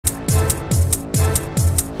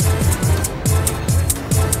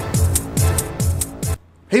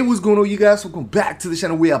Hey, what's going on, you guys? Welcome back to the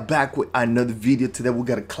channel. We are back with another video. Today we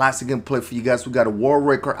got a classic gameplay for you guys. We got a world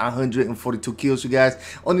record 142 kills, you guys,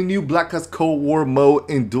 on the new Black Ops Cold War mode,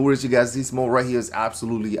 Endurance. You guys, this mode right here is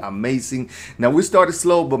absolutely amazing. Now, we started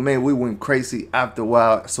slow, but man, we went crazy after a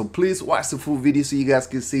while. So please watch the full video so you guys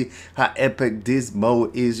can see how epic this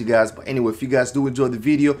mode is, you guys. But anyway, if you guys do enjoy the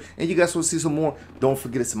video and you guys want to see some more, don't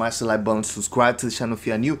forget to smash the like button, subscribe to the channel if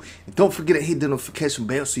you are new, and don't forget to hit the notification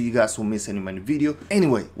bell so you guys won't miss any of my new video.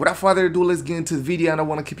 Anyway, without further ado, let's get into the video. I don't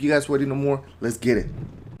want to keep you guys waiting no more. Let's get it.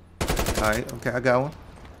 Alright, okay, I got one.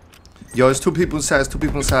 Yo, there's two people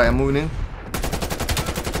inside. I'm moving in.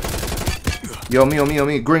 Yo, on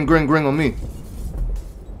me. Green on me.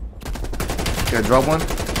 Okay, drop one.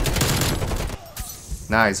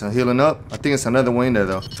 Nice, I'm healing up. I think it's another one in there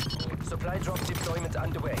though. Supply drop deployment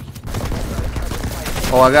underway.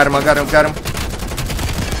 Oh, I got him.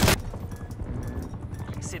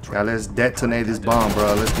 Yeah, let's detonate this bomb,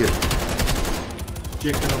 bro. Let's get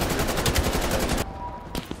it.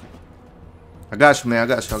 I got you, man. I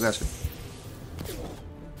got you.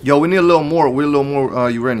 Yo, we need a little more. We need a little more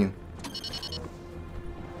uranium.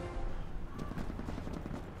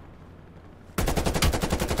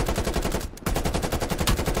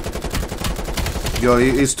 Yo,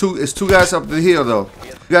 it's two guys up the hill though.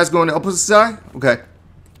 You guys going the opposite side? Okay.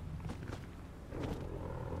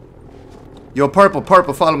 Yo, purple,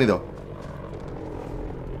 follow me though.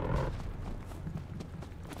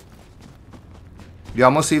 Yo,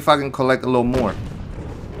 I'm gonna see if I can collect a little more.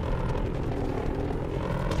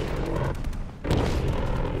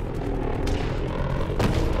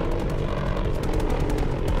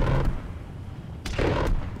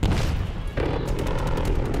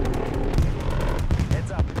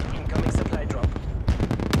 Heads up, incoming supply drop.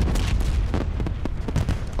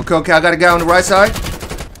 Okay, I got a guy on the right side.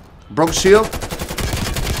 Broke shield.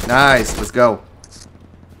 Nice, let's go.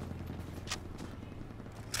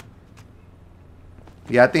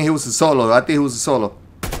 Yeah, I think he was a solo.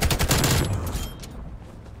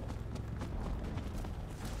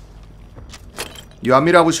 Yo, I'll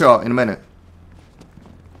meet up with y'all in a minute.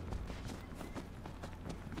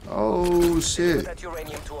 Oh shit. That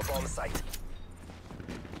uranium to a bomb site.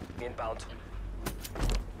 Inbound.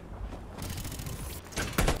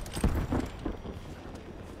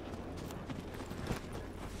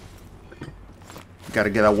 Gotta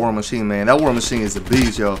get that war machine, man. That war machine is a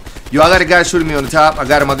beast, yo. Yo, I got a guy shooting me on the top. I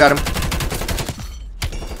got him.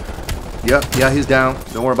 Yep, yeah, he's down.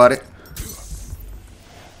 Don't worry about it.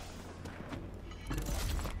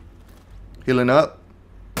 Healing up.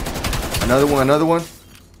 Another one.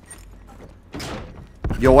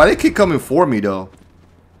 Yo, why they keep coming for me, though?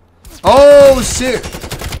 Oh, shit.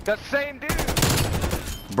 The same dude.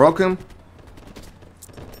 Broke him.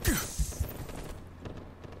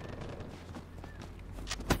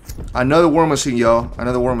 Another war machine, yo.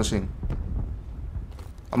 Another war machine.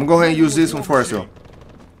 I'm gonna go ahead and use this one first, though.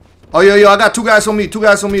 Oh, yo, I got two guys on me,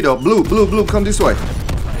 though. Blue, come this way.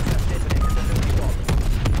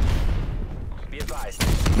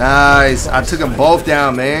 Nice. I took them both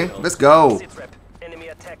down, man. Let's go.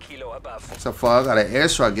 So far, I got an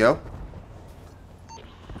airstrike, yo.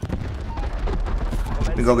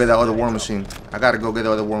 Let me go get that other war machine. I gotta go get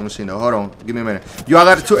the other war machine, though. Hold on. Give me a minute. Yo, I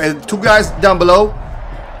got two guys down below.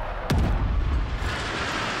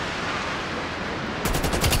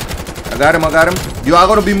 I got him. Yo, I'm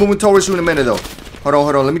gonna be moving towards you in a minute though.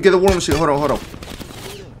 Hold on. Let me get the war machine. Hold on.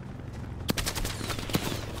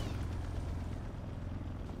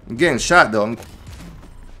 I'm getting shot though.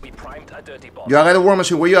 We primed a dirty bomb. Yo, I got the war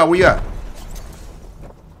machine. Where you at?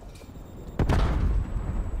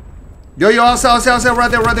 Yo, outside,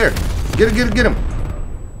 right there. Get him.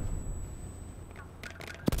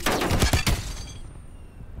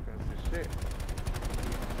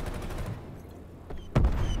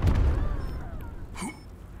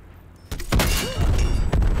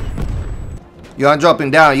 Yo, I'm dropping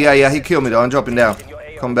down. Yeah, he killed me though. I'm dropping down.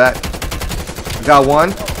 Come back. I got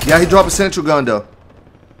one. Yeah, he dropped a central gun though.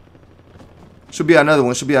 Should be another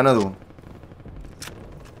one. See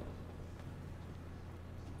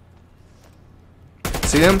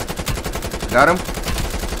him? Got him.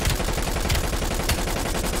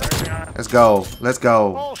 Let's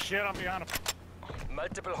go. Oh shit, I'm behind him.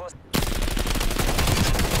 Multiple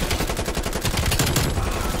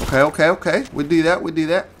Okay. We do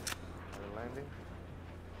that.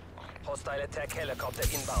 hostile attack helicopter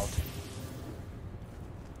inbound.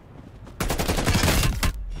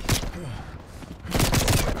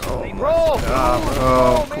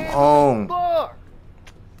 Oh, come on.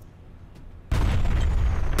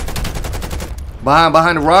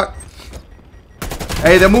 Behind the rock.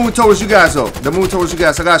 Hey, they're moving towards you guys though. They're moving towards you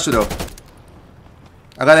guys. I got you though.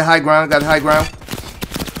 I got the high ground. Got the high ground.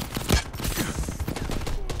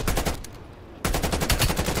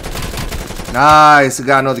 Nice. I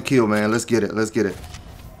got another kill, man. Let's get it. Let's get it.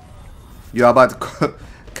 Yo, I'm about to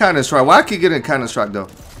counter strike. Why I keep getting counter strike though?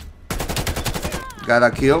 Got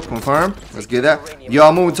that kill. Confirm. Let's get that. Yo,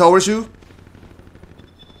 I'm moving towards you.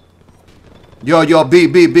 Yo, B.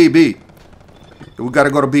 We gotta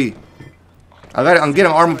go to B. I'm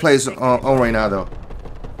getting armor plates on right now though.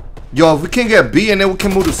 Yo, if we can't get B and then we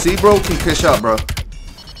can move to C, bro, we can catch up, bro.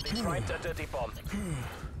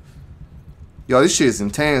 Yo, this shit is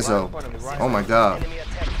intense though. Oh my god.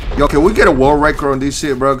 Yo, can we get a wall breaker on this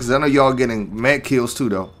shit, bro? Cause I know y'all getting mad kills too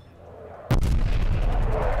though.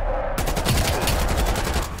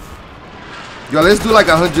 Yo, let's do like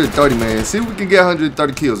 130, man. See if we can get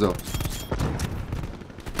 130 kills though.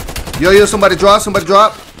 Yo, somebody drop.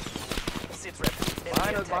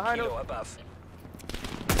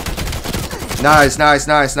 Nice.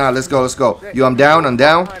 Let's go. Yo, I'm down.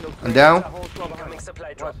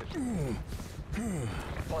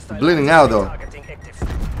 Bleeding out though.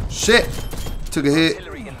 Shit. Took a hit.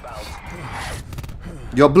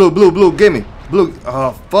 Yo, blue, give me. Blue.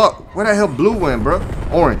 Oh, fuck. Where the hell blue went, bro?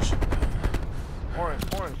 Orange.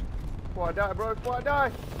 Before I die, bro.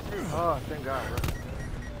 Oh, thank God, bro.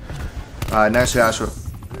 Alright, nice shot. Good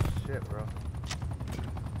shit, bro.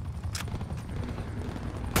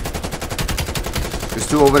 There's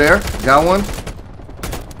two over there. Got one.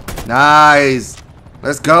 Nice.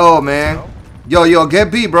 Let's go, man. Yo, get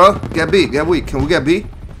B, bro. Get B. Can we get B?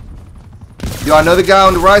 Yo, another guy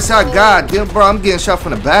on the right side. God damn, bro. I'm getting shot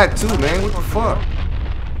from the back, too, man. What the fuck?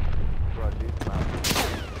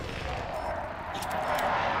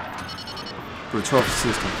 For a trophy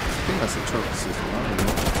system. I think that's a trophy system. I don't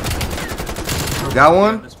know. Got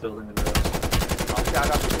one?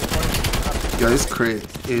 Yo, this crit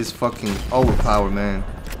is fucking overpowered, man.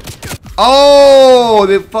 Oh,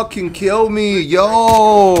 they fucking killed me.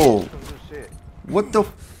 Yo. What the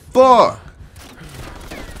fuck?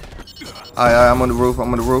 I'm on the roof.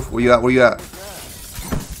 Where you at?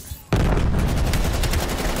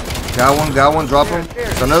 Got one. Drop him.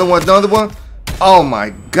 There's another one. Oh my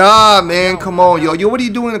god, man. Come on, yo. What are you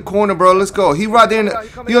doing in the corner, bro? Let's go. He right there.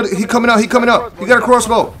 He coming up. He got a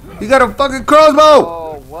crossbow. He got a fucking crossbow.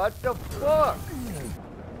 Oh, what the fuck?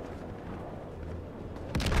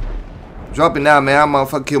 Drop it now, man. I'm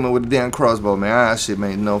motherfucking kill me with the damn crossbow, man. That shit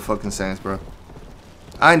made no fucking sense, bro.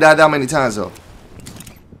 I ain't died that many times, though.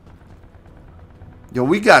 Yo,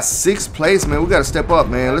 we got 6th place, man. We gotta step up,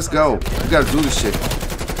 man. Let's go. We gotta do this shit.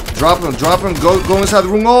 Drop him. Go inside the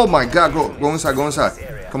room. Oh my god, go inside.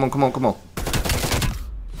 Come on.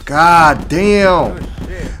 God damn.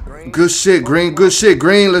 Good shit, green.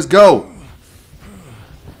 Let's go.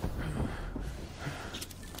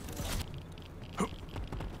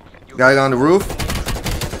 Guy on the roof.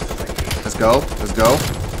 Let's go.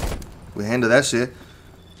 We handle that shit.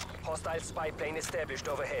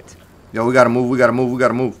 Yo, we gotta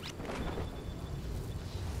move.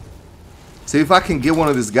 See if I can get one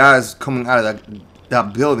of these guys coming out of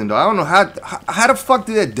that building though. I don't know how the fuck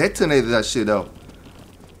did that detonate that shit though.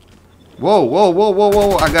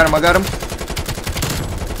 Whoa. I got him.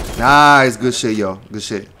 Nice, good shit, yo. Good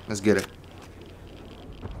shit. Let's get it.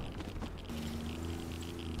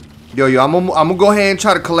 Yo, I'm gonna go ahead and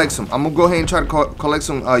try to collect some. Collect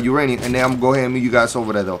some uranium, and then I'm gonna go ahead and meet you guys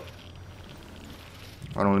over there though.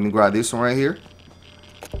 Hold on, let me grab this one right here.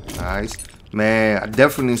 Nice. Man, I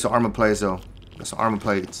definitely need some armor plates though. That's some armor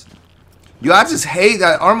plates. Yo, I just hate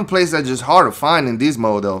that armor plates are just hard to find in this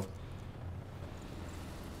mode though.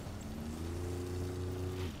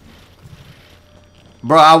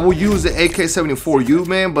 Bro, I will use the AK-74U,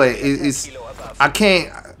 man, but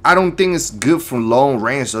I don't think it's good for long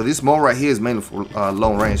range. So this mode right here is mainly for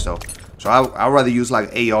long range though. So I'd rather use like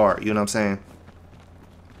AR, you know what I'm saying?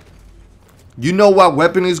 You know what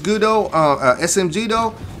weapon is good though? SMG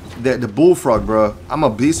though? The bullfrog, bro. I'm a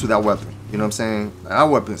beast with that weapon. You know what I'm saying? That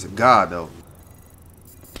weapon is a god though.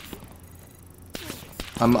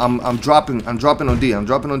 I'm dropping on D.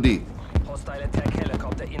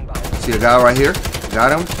 See a guy right here.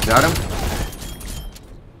 Got him.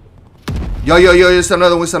 Yo, it's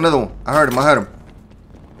another one. I heard him.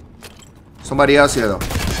 Somebody else here though.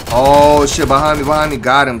 Oh shit, behind me.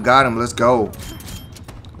 Got him. Let's go.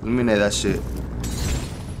 Eliminate that shit.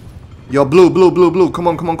 Yo, blue. Come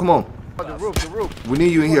on. The roof. We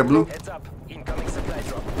need you in here, blue. Heads up. Incoming supply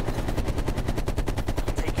drop.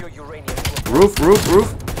 Take your uranium. Roof.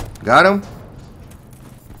 Got him.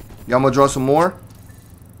 Y'all gonna draw some more?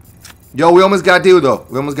 Yo, we almost got D though.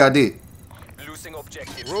 Losing objective.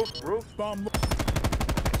 objectives. Roof. Bomb.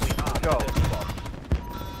 Go.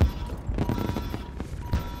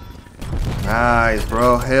 Nice,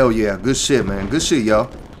 bro. Hell yeah. Good shit, man. Good shit, yo.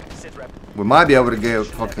 Sit rep. We might be able to get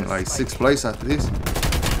fucking like 6th place after this.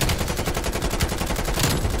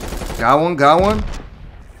 Got one.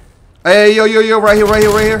 Hey, yo, right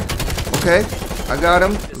here. Okay, I got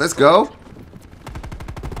him. Let's go.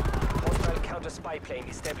 Hostile counter spy plane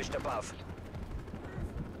established above.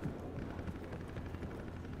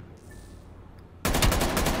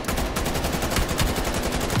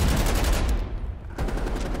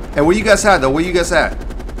 Hey, where you guys at, though? Where you guys at?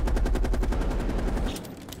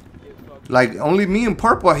 Like, only me and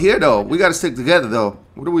Purple are here, though. We gotta stick together, though.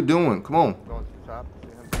 What are we doing? Come on. Going to the top.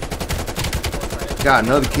 Got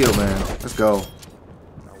another kill, man. Let's go.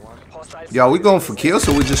 Hostile Yo, we going for kills,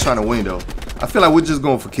 or we just trying to win, though? I feel like we're just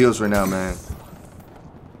going for kills right now, man.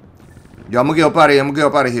 Yo, I'm gonna get up out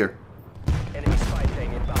of here. enemy spy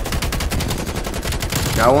plane inbound.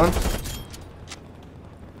 Got one.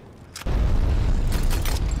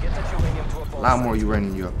 Get that uranium to a bomb A lot site. more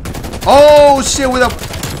uranium, yo. Oh, shit, with a...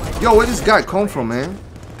 Yo, where this guy come from, man?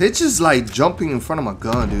 They just, like, jumping in front of my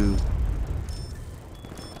gun, dude.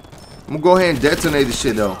 I'm gonna go ahead and detonate this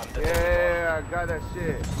shit, though. Yeah, I got that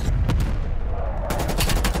shit.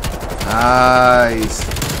 Nice.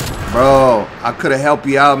 Bro, I could have helped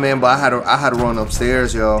you out, man, but I had to run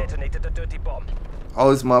upstairs, yo. Detonated the dirty bomb.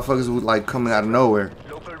 All these motherfuckers was, like, coming out of nowhere.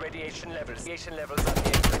 Local radiation levels. Radiation levels are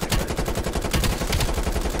near critical.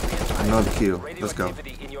 Another kill. Let's go.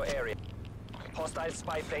 Radioactivity in your area. Hostile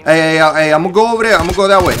spy plane. Hey, I'm gonna go over there. I'm gonna go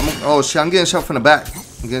that way. Oh, shit, I'm getting shot from the back.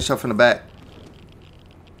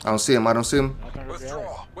 I don't see him.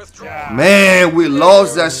 Withdraw. Man, we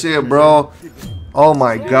lost that shit, bro. Oh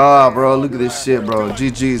my god, bro. Look at this shit, bro.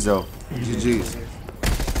 GG's, though. GG's.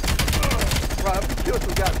 Bro, how many kills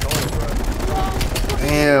we got going, bro?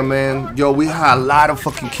 Damn, man. Yo, we had a lot of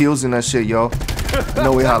fucking kills in that shit, yo. I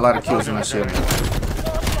know we had a lot of kills in that shit, man.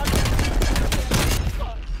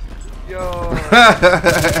 Yo,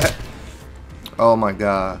 Oh my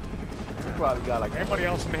god. we probably got like Everybody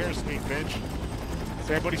else in here speak, bitch.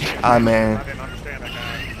 Everybody's speaking. Ah, man. I didn't understand that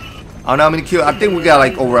guy. I don't know how many kills. I think we got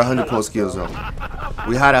like over 100 plus kills, though.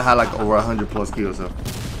 We had to have like over 100 plus kills, though.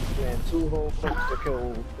 Man, 2 whole folks to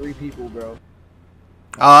kill 3 people, bro.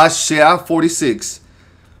 Ah, shit. I have 46.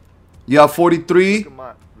 You have 43. Look at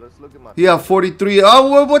my, let's look at my. He have 43.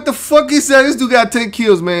 Oh, what the fuck is that? This dude got 10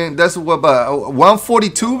 kills, man. That's what about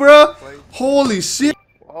 142, bro? Holy shit.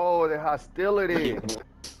 Oh, the hostility.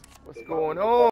 What's going on?